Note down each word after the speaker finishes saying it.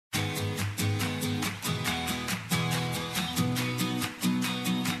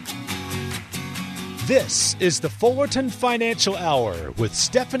This is the Fullerton Financial Hour with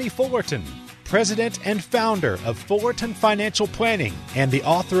Stephanie Fullerton, President and founder of Fullerton Financial Planning and the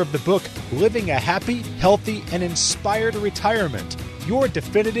author of the book, Living a Happy, Healthy, and Inspired Retirement, your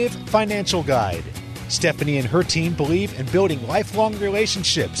definitive financial guide. Stephanie and her team believe in building lifelong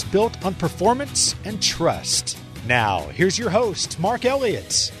relationships built on performance and trust. Now, here's your host, Mark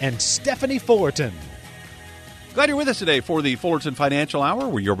Elliott and Stephanie Fullerton. Glad you're with us today for the Fullerton Financial Hour,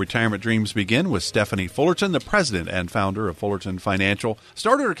 where your retirement dreams begin with Stephanie Fullerton, the president and founder of Fullerton Financial.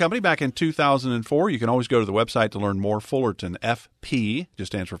 Started her company back in 2004. You can always go to the website to learn more. Fullerton FP,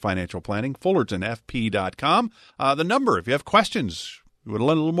 just stands for financial planning, fullertonfp.com. The number, if you have questions, you would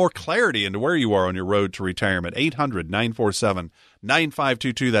lend a little more clarity into where you are on your road to retirement,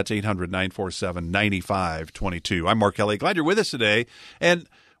 800-947-9522. That's 800-947-9522. I'm Mark Kelly. Glad you're with us today. And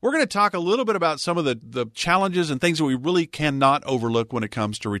we're going to talk a little bit about some of the challenges and things that we really cannot overlook when it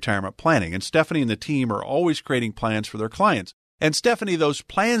comes to retirement planning. And Stephanie and the team are always creating plans for their clients. And Stephanie, those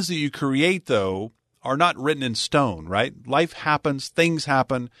plans that you create, though, are not written in stone, right? Life happens, things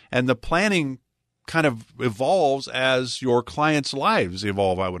happen, and the planning kind of evolves as your clients' lives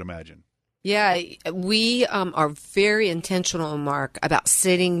evolve, I would imagine. Yeah, we are very intentional, Mark, about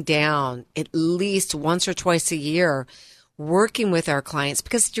sitting down at least once or twice a year working with our clients,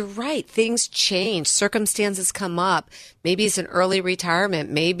 because you're right, things change, circumstances come up. Maybe it's an early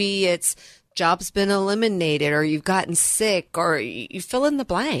retirement, maybe it's job's been eliminated, or you've gotten sick, or you fill in the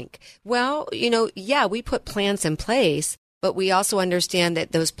blank. Well, yeah, we put plans in place, but we also understand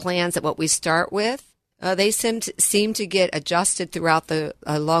that those plans, that what we start with, they seem to get adjusted throughout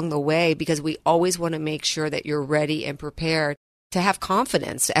along the way, because we always want to make sure that you're ready and prepared to have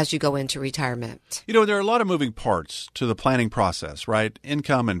confidence as you go into retirement. There are a lot of moving parts to the planning process, right?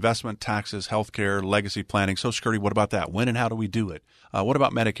 Income, investment, taxes, healthcare, legacy planning, Social Security. What about that? When and how do we do it? What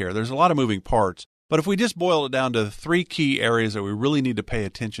about Medicare? There's a lot of moving parts. But if we just boil it down to three key areas that we really need to pay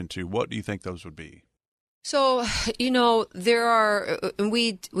attention to, what do you think those would be? So, there are,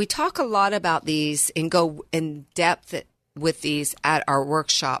 we talk a lot about these and go in depth with these at our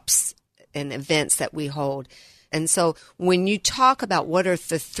workshops and events that we hold. And so when you talk about what are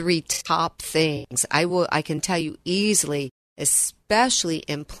the three top things, I can tell you easily, especially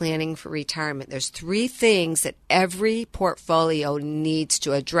in planning for retirement, there's three things that every portfolio needs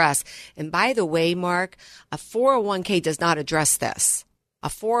to address. And by the way, Mark, a 401k does not address this. A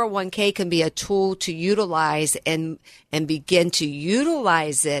 401k can be a tool to utilize and begin to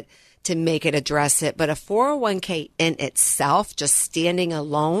utilize it to make it address it. But a 401k in itself, just standing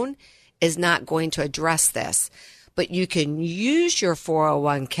alone, is not going to address this. But you can use your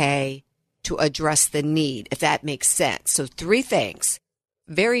 401k to address the need, if that makes sense. So three things.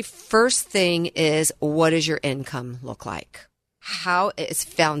 Very first thing is, what does your income look like? How it's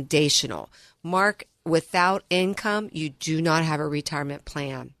foundational. Mark, without income, you do not have a retirement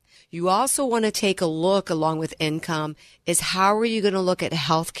plan. You also want to take a look along with income is, how are you going to look at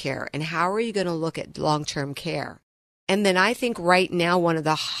health care, and how are you going to look at long-term care? And then I think right now, one of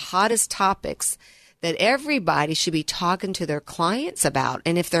the hottest topics that everybody should be talking to their clients about,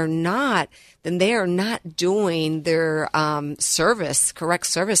 and if they're not, then they are not doing their correct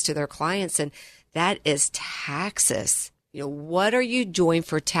service to their clients, and that is taxes. What are you doing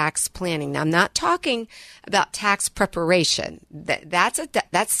for tax planning? Now, I'm not talking about tax preparation.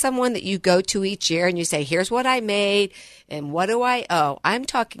 That's someone that you go to each year and you say, here's what I made and what do I owe. I'm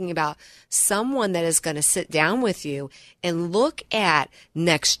talking about someone that is going to sit down with you and look at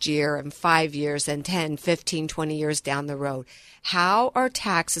next year and 5 years and 10, 15, 20 years down the road. How are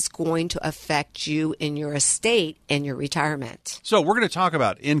taxes going to affect you in your estate and your retirement? So we're going to talk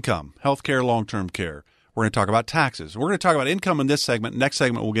about income, healthcare, long-term care. We're going to talk about taxes. We're going to talk about income in this segment. Next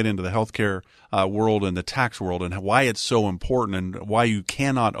segment, we'll get into the healthcare world and the tax world and why it's so important and why you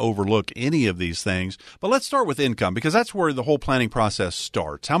cannot overlook any of these things. But let's start with income, because that's where the whole planning process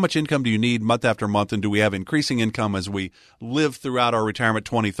starts. How much income do you need month after month, and do we have increasing income as we live throughout our retirement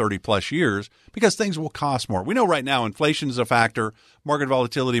 20, 30 plus years? Because things will cost more. We know right now inflation is a factor. Market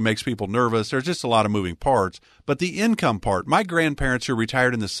volatility makes people nervous. There's just a lot of moving parts. But the income part, my grandparents who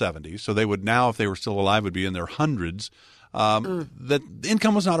retired in the 70s, so they would now, if they were still alive, would be in their hundreds. That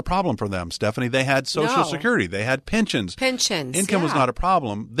income was not a problem for them, Stephanie. They had Social Security. They had pensions. Income was not a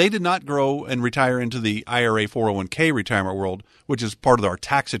problem. They did not grow and retire into the IRA 401k retirement world, which is part of our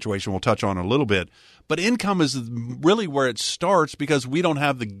tax situation we'll touch on in a little bit. But income is really where it starts, because we don't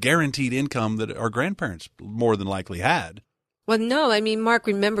have the guaranteed income that our grandparents more than likely had. Well, no, Mark,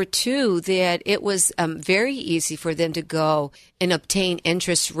 remember too that it was very easy for them to go and obtain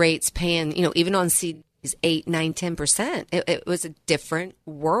interest rates paying, even on CDs, 8, 9, 10%. It was a different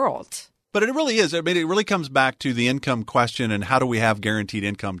world. But it really is. I mean, it really comes back to the income question and how do we have guaranteed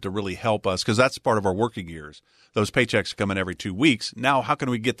income to really help us? Because that's part of our working years. Those paychecks come in every 2 weeks. Now, how can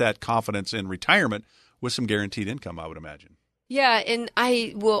we get that confidence in retirement with some guaranteed income, I would imagine? Yeah, and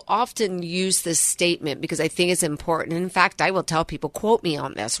I will often use this statement because I think it's important. In fact, I will tell people, quote me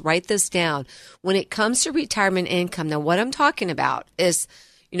on this, write this down. When it comes to retirement income, now what I'm talking about is,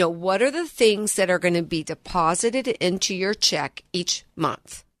 what are the things that are going to be deposited into your check each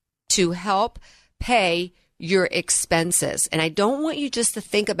month to help pay your expenses? And I don't want you just to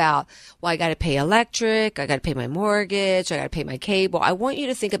think about, well, I got to pay electric, I got to pay my mortgage, I got to pay my cable. I want you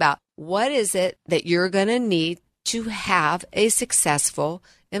to think about what is it that you're going to need to have a successful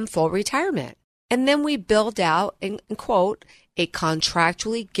and full retirement. And then we build out, and quote, a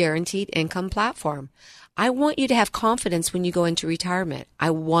contractually guaranteed income platform. I want you to have confidence when you go into retirement. I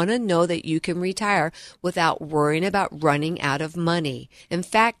want to know that you can retire without worrying about running out of money. In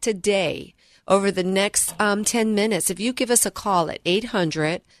fact, today, over the next 10 minutes, if you give us a call at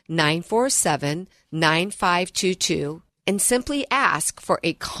 800-947-9522 and simply ask for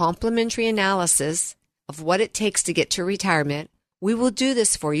a complimentary analysis of what it takes to get to retirement, we will do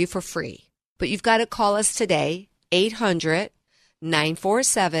this for you for free. But you've got to call us today,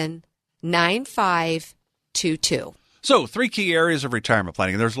 800-947-9522. So 3 key areas of retirement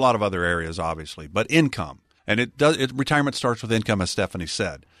planning. There's a lot of other areas, obviously, but income. And retirement starts with income, as Stephanie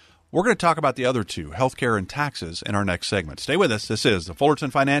said. We're going to talk about the other two, healthcare and taxes, in our next segment. Stay with us. This is the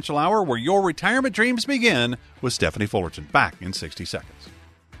Fullerton Financial Hour, where your retirement dreams begin, with Stephanie Fullerton. Back in 60 seconds.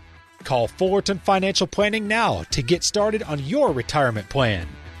 Call Fullerton Financial Planning now to get started on your retirement plan.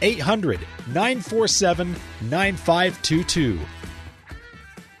 800-947-9522.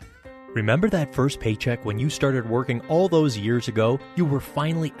 Remember that first paycheck when you started working all those years ago? You were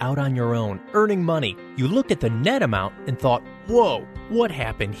finally out on your own, earning money. You looked at the net amount and thought, whoa, what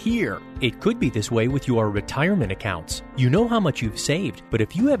happened here? It could be this way with your retirement accounts. You know how much you've saved, but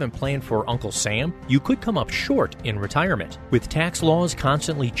if you haven't planned for Uncle Sam, you could come up short in retirement. With tax laws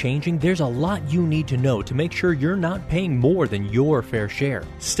constantly changing, there's a lot you need to know to make sure you're not paying more than your fair share.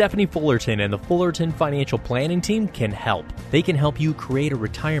 Stephanie Fullerton and the Fullerton Financial Planning Team can help. They can help you create a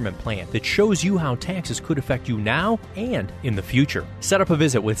retirement plan that shows you how taxes could affect you now and in the future. Set up a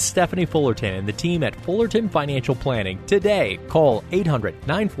visit with Stephanie Fullerton and the team at Fullerton Financial Planning today. Call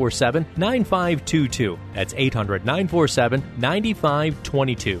 800-947-9522. That's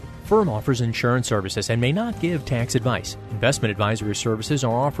 800-947-9522. Firm offers insurance services and may not give tax advice. Investment advisory services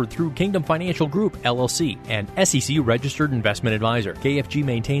are offered through Kingdom Financial Group, LLC, and SEC-registered investment advisor. KFG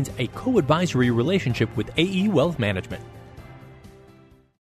maintains a co-advisory relationship with AE Wealth Management.